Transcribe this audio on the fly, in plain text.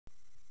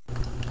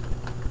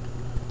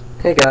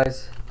Hey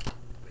guys,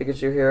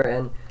 Pikachu here,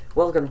 and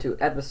welcome to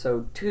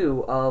episode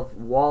 2 of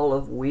Wall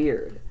of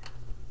Weird.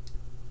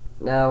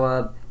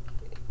 Now,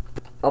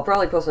 I'll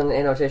probably post an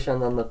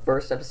annotation on the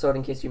first episode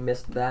in case you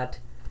missed that,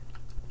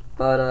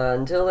 but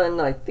until then,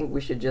 I think we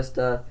should just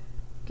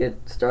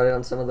get started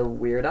on some of the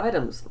weird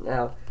items.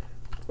 Now,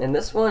 and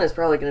this one is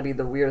probably going to be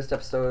the weirdest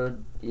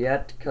episode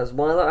yet, because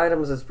one of the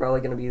items is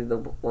probably going to be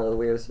one of the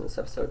weirdest in this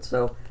episode.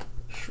 So,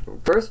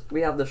 first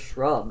we have the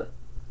shrub.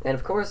 And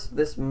of course,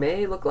 this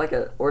may look like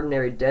an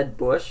ordinary dead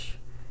bush.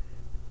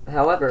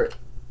 However,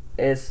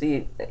 as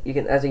you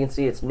can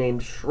see, it's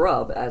named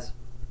shrub as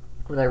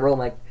when I roll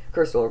my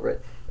cursor over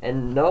it.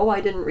 And no,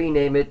 I didn't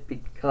rename it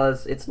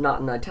because it's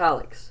not in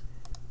italics.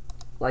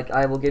 Like,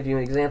 I will give you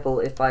an example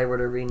if I were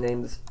to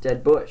rename this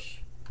dead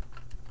bush.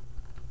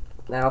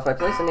 Now, if I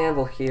place an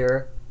anvil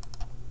here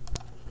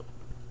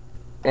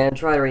and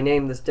try to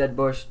rename this dead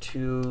bush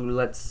to,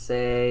 let's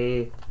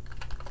say,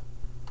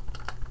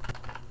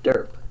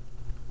 derp.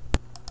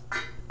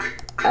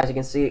 As you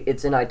can see,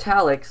 it's in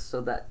italics,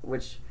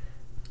 which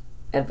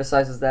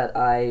emphasizes that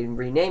I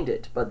renamed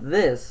it. But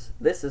this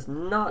is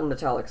not in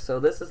italics, so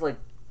this is like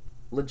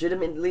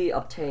legitimately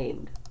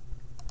obtained.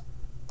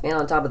 And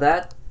on top of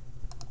that,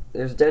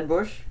 there's dead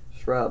bush,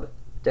 shrub,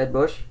 dead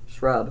bush,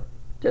 shrub,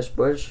 dead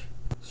bush,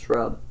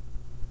 shrub.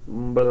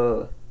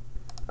 Blah.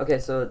 Okay,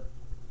 so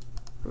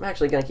I'm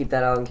actually gonna keep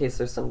that out in case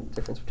there's some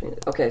difference between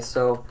it. Okay,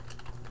 so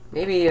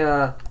maybe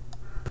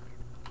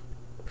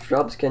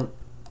shrubs can.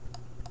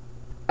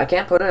 I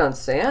can't put it on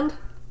sand?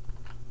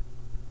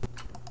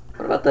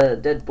 What about the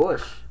dead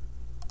bush?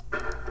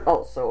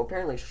 Oh, so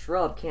apparently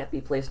shrub can't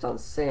be placed on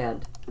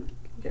sand.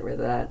 Get rid of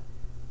that.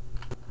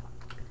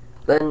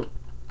 Then,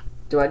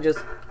 do I just...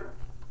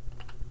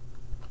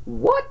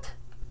 What?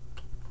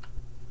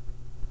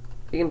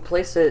 You can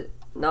place it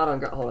not on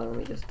ground. Hold on, let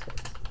me just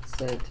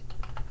set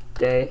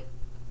day.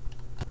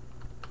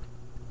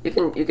 You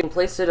can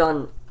place it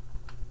on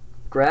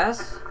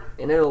grass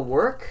and it'll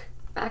work,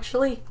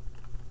 actually?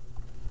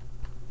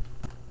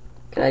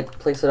 Can I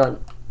place it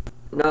on...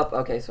 Nope,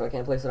 okay, so I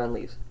can't place it on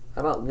leaves.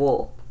 How about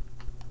wool?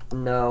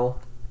 No.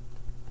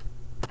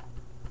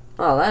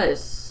 Oh, that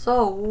is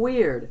so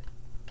weird.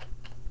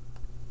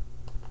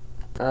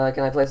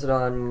 Can I place it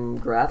on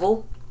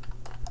gravel?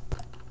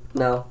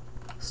 No.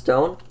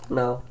 Stone?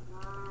 No.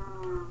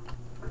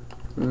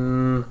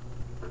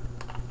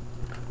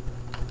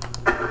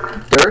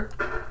 Dirt?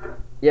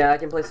 Yeah, I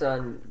can place it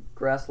on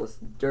grassless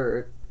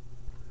dirt.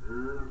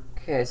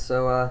 Okay,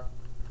 so,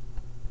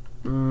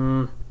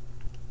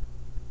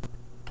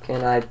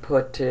 can I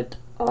put it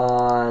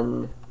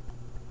on...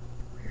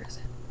 Where is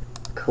it?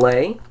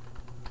 Clay?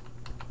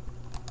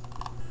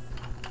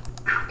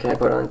 Can I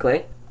put it on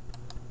clay?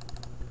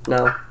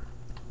 No.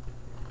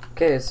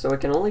 Okay, so it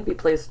can only be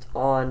placed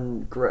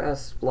on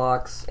grass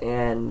blocks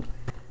and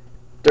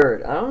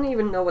dirt. I don't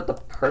even know what the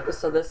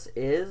purpose of this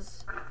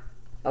is,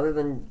 other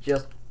than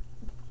just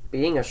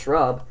being a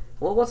shrub.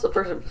 Well, what's the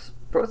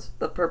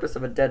purpose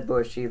of a dead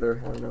bush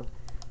either? I don't know.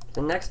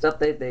 The next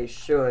update, they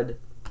should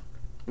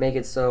make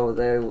it so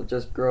they will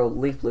just grow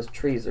leafless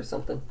trees or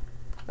something.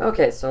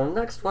 Okay, so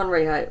next one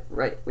we have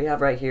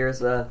right here is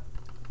there's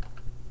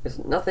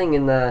nothing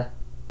in the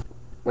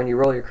when you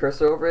roll your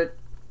cursor over it.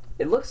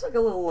 It looks like a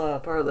little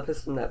part of the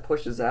piston that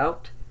pushes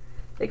out,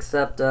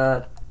 except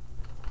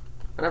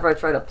whenever I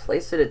try to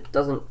place it, it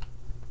doesn't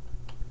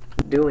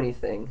do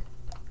anything.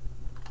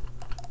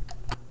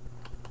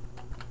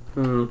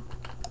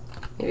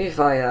 Maybe if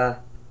I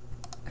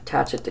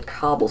attach it to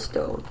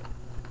cobblestone.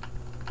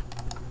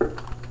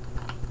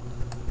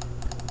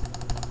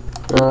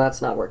 No,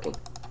 that's not working.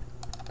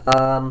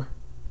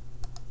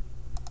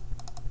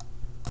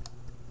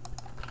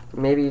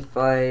 Maybe if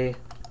I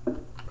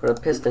put a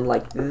piston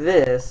like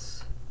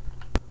this,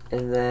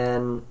 and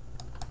then,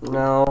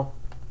 no,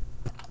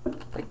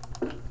 like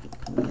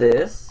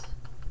this,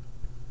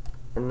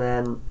 and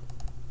then,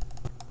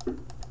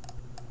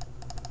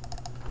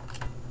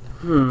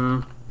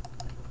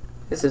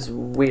 this is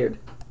weird.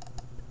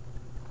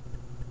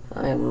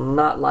 I am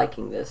not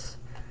liking this.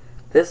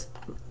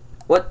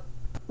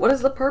 What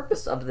is the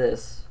purpose of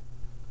this?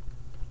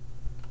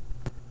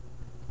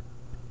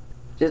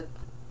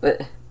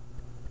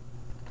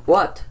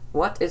 What?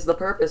 What is the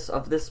purpose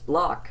of this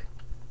block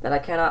that I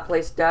cannot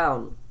place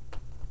down?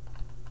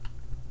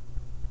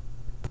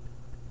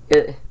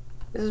 This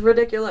is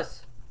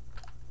ridiculous.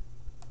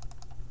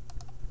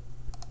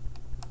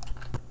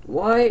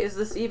 Why is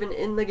this even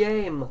in the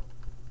game?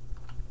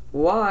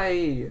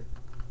 Why?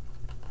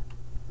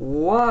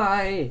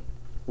 Why?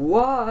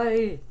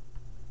 Why?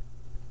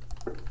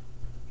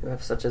 You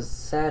have such a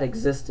sad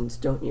existence,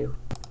 don't you?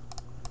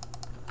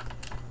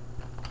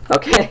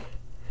 Okay,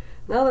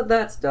 now that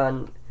that's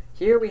done,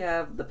 here we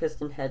have the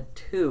piston head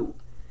 2.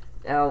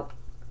 Now,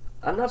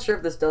 I'm not sure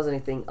if this does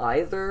anything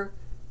either,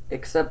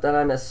 except that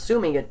I'm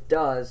assuming it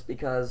does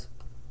because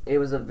it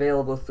was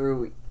available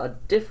through a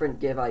different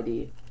give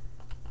ID.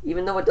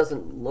 Even though it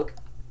doesn't look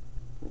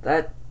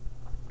that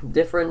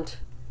different,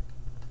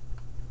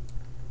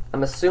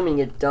 I'm assuming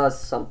it does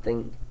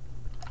something.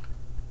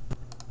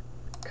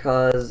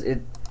 Because if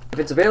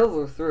it's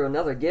available through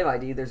another give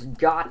ID, there's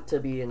got to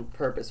be a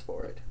purpose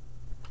for it.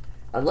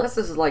 Unless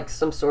this is like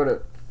some sort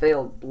of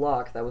failed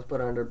block that was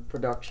put under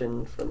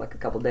production for like a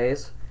couple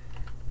days,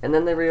 and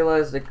then they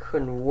realized it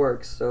couldn't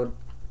work, so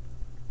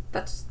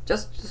that's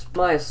just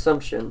my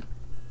assumption.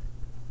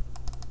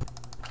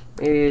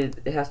 Maybe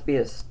it has to be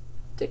a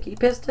sticky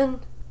piston?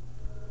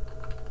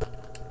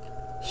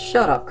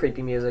 Shut up,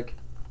 creepy music.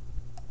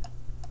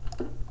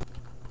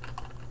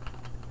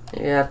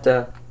 You have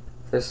to...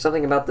 There's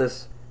something about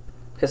this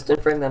piston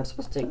frame that I'm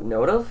supposed to take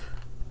note of?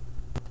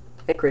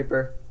 Hey,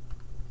 Creeper.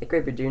 Hey,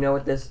 Creeper, do you know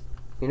what this...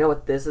 You know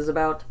what this is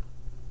about?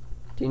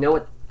 Do you know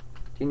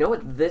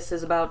what this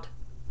is about?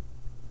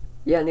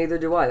 Yeah, neither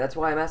do I. That's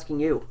why I'm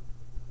asking you.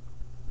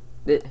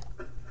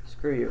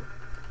 Screw you.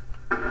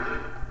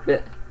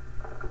 This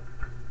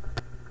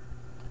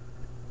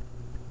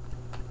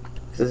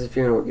is a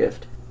funeral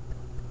gift.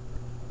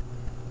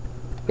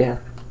 Yeah.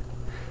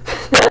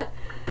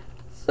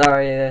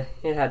 Sorry,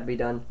 it had to be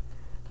done.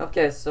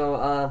 Okay,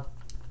 so,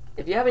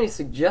 if you have any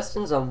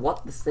suggestions on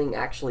what this thing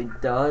actually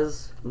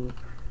does,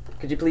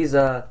 could you please,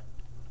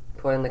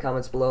 put in the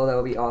comments below? That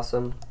would be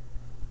awesome.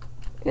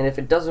 And if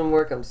it doesn't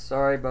work, I'm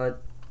sorry,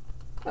 but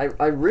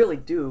I really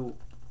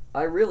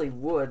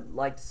would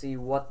like to see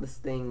what this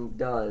thing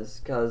does,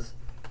 because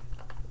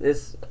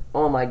this,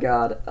 oh my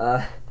god,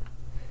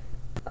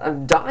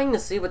 I'm dying to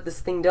see what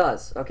this thing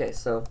does. Okay,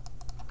 so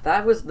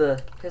that was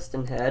the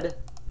piston head.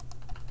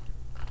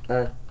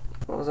 What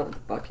was up with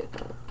the bucket?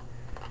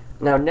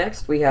 Now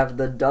next we have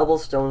the double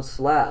stone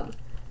slab,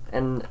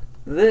 and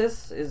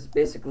this is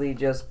basically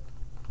just,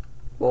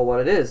 well, what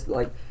it is.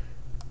 Like,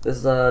 this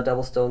is a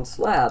double stone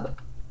slab,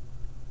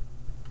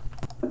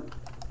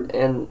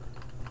 and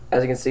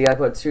as you can see, I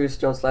put two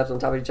stone slabs on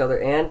top of each other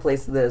and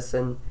placed this,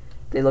 and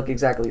they look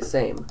exactly the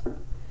same.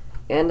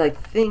 And I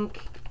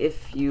think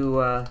if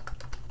you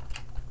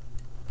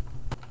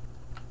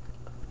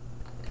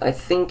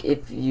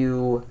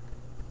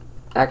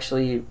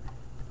actually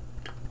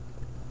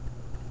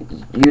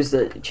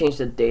change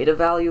the data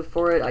value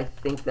for it, I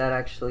think that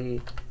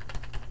actually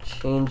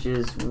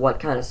changes what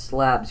kind of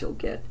slabs you'll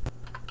get.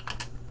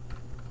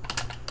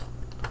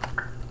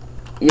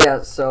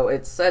 Yeah, so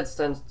it said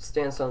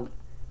sandstone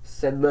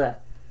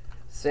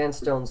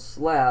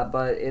slab,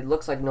 but it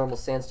looks like normal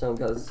sandstone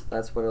because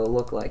that's what it'll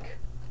look like.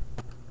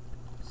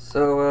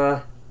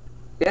 So,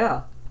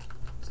 yeah,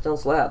 stone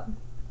slab.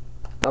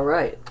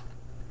 Alright.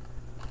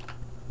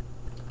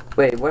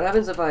 Wait, what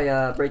happens if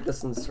I break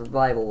this in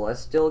survival? Will I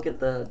still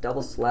get the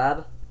double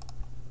slab?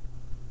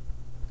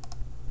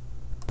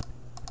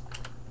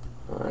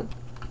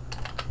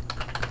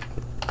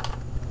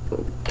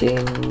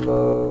 Game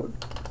mode.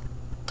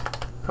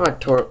 I'm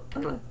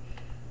a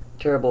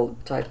terrible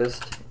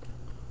typist.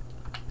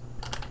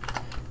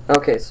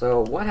 Okay,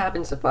 so what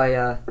happens if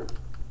I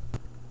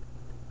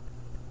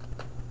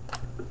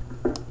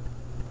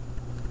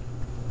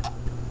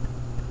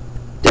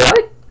did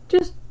I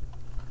just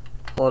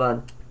hold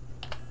on?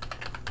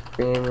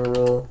 Game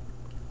rule.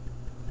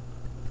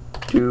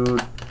 Do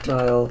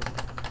tile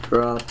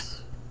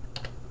drops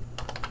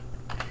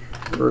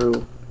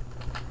through.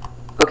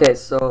 Okay,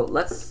 so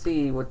let's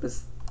see what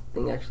this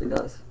thing actually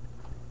does.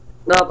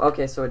 Nope,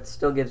 okay, so it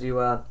still gives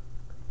you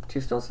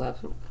two stone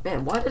slabs.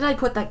 Man, why did I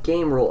put that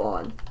game rule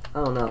on?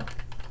 I don't know.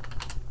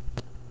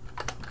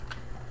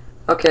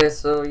 Okay,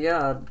 so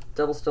yeah,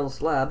 double stone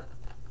slab.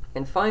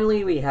 And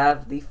finally we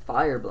have the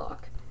fire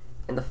block.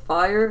 And the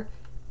fire,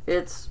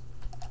 it's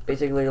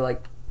basically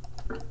like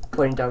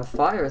putting down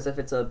fire as if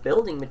it's a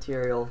building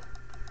material.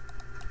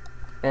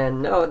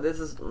 And no, this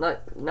is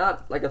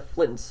not like a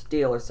flint and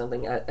steel or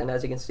something, and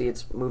as you can see,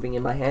 it's moving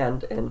in my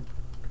hand and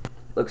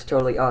looks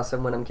totally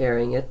awesome when I'm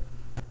carrying it.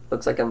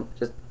 Looks like I'm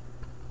just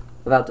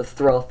about to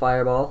throw a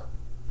fireball.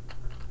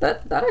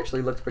 That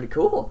actually looks pretty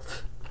cool.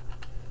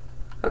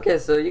 Okay,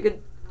 so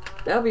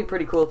that would be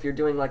pretty cool if you're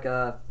doing like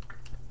a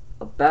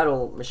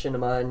battle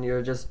machinima and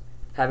you're just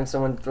having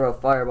someone throw a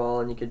fireball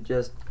and you could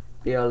just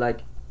be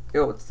like,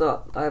 yo, what's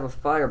up? I have a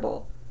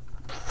fireball.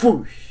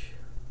 Whoosh.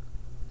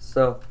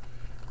 So,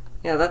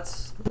 yeah, that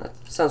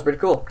sounds pretty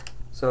cool.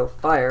 So,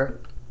 fire.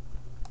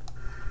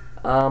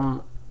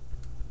 I'm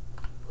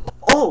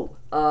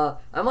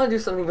gonna do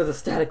something with the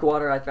static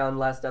water I found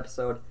last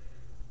episode.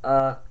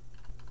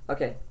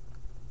 Okay.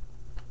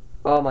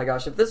 Oh my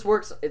gosh, if this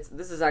works,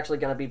 this is actually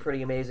gonna be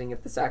pretty amazing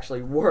if this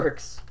actually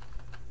works.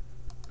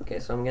 Okay,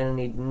 so I'm gonna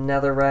need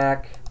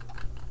netherrack.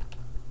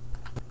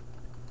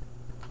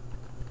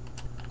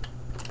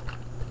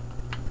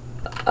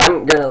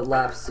 I'm gonna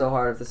laugh so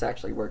hard if this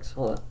actually works.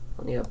 Hold on.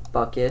 I need a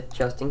bucket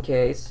just in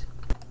case.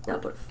 Now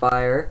put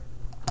fire,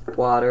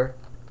 water.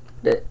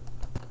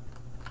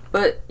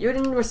 But you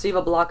didn't receive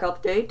a block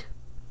update?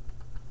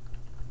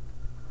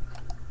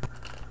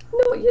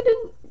 No, you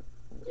didn't.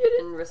 You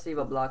didn't receive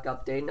a block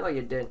update. No,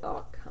 you didn't.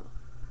 Oh, come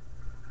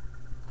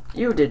on.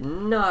 You did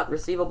not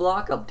receive a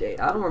block update.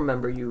 I don't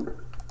remember you.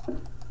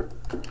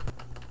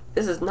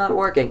 This is not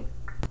working.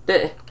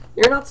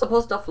 You're not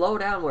supposed to flow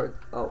downward.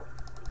 Oh.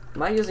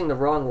 Am I using the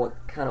wrong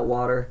kind of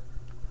water?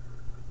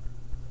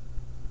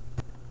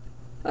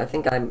 I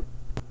think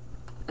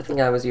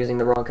I was using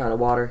the wrong kind of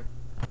water.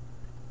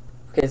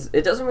 Okay,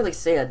 it doesn't really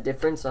say a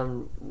difference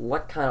on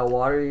what kind of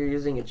water you're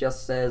using. It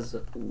just says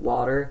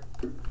water.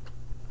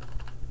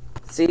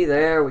 See,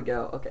 there we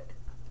go.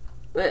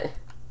 Okay.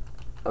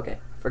 Okay,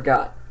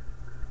 forgot.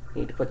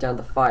 Need to put down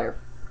the fire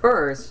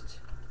first,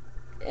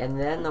 and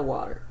then the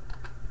water.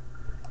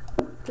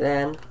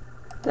 Then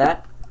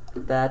that,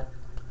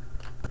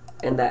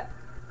 and that.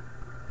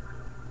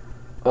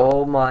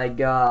 Oh my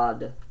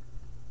god.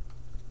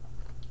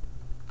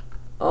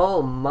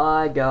 Oh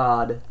my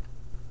god.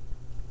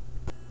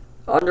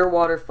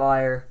 Underwater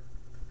fire.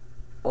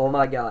 Oh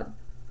my god.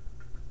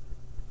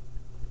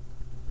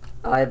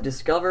 I have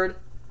discovered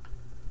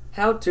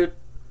how to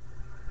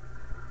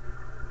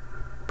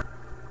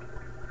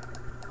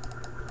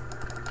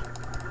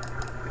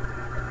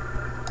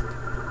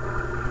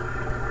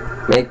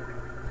make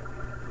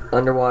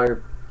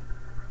underwater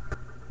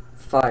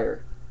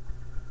fire.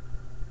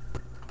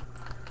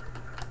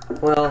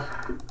 Well,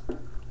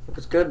 it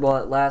was good while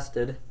it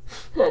lasted.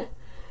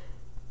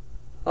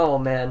 Oh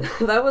man,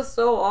 that was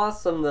so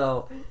awesome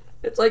though.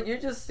 It's like you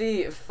just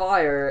see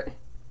fire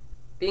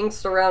being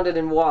surrounded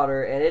in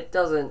water and it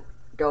doesn't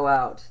go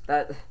out.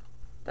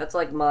 That's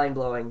like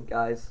mind-blowing,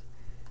 guys.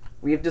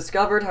 We've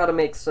discovered how to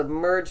make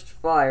submerged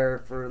fire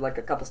for like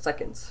a couple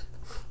seconds.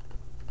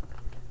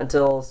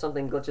 Until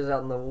something glitches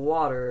out in the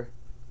water.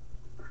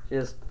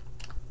 Just...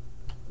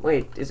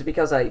 Wait, is it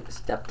because I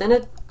stepped in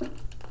it?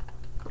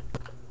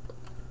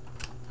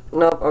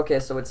 Nope, okay,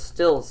 so it's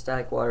still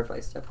static water if I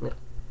step in it.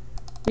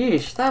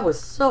 Yeesh, that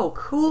was so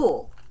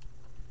cool!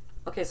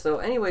 Okay, so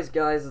anyways,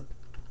 guys,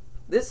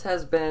 this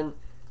has been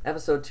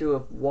episode 2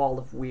 of Wall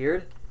of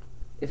Weird.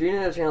 If you're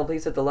new to the channel,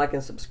 please hit the like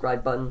and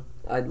subscribe button.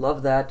 I'd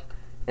love that.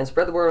 And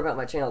spread the word about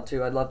my channel,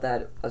 too. I'd love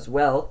that as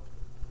well.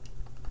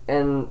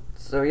 And,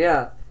 so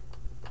yeah.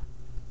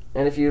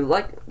 And if you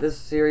like this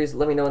series,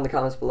 let me know in the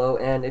comments below.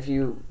 And if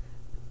you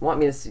want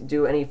me to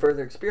do any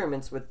further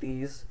experiments with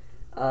these,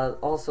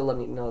 also let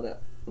me know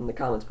that in the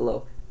comments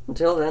below.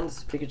 Until then, this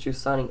is Pikachu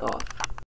signing off.